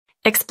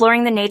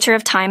Exploring the Nature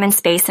of Time and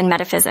Space in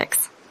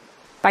Metaphysics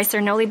by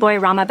Sir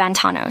NolieBoy Rama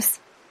Bantanos.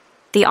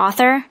 The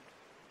author,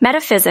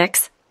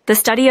 Metaphysics, the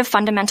study of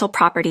fundamental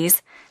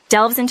properties,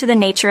 delves into the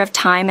nature of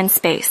time and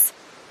space.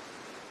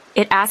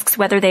 It asks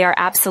whether they are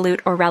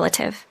absolute or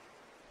relative.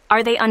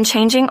 Are they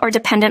unchanging or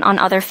dependent on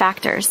other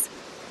factors?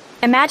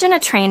 Imagine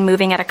a train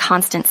moving at a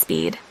constant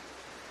speed.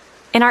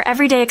 In our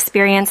everyday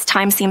experience,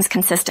 time seems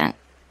consistent.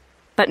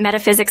 But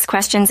metaphysics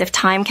questions if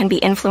time can be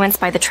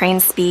influenced by the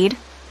train's speed.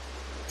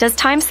 Does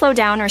time slow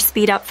down or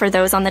speed up for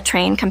those on the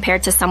train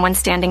compared to someone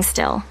standing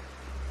still?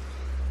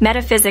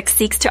 Metaphysics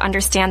seeks to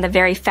understand the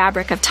very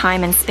fabric of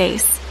time and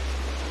space.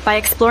 By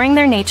exploring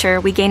their nature,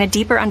 we gain a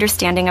deeper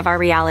understanding of our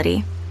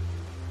reality.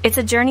 It's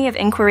a journey of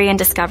inquiry and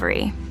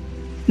discovery.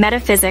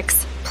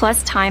 Metaphysics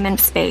plus time and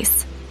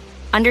space.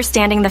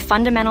 Understanding the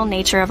fundamental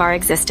nature of our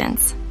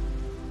existence.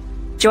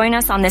 Join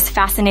us on this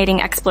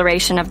fascinating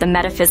exploration of the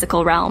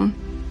metaphysical realm.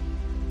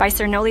 By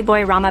Sir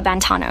NolieBoy Rama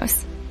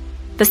Bantanos.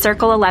 The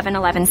Circle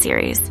 1111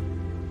 series.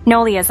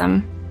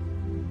 Nolieism,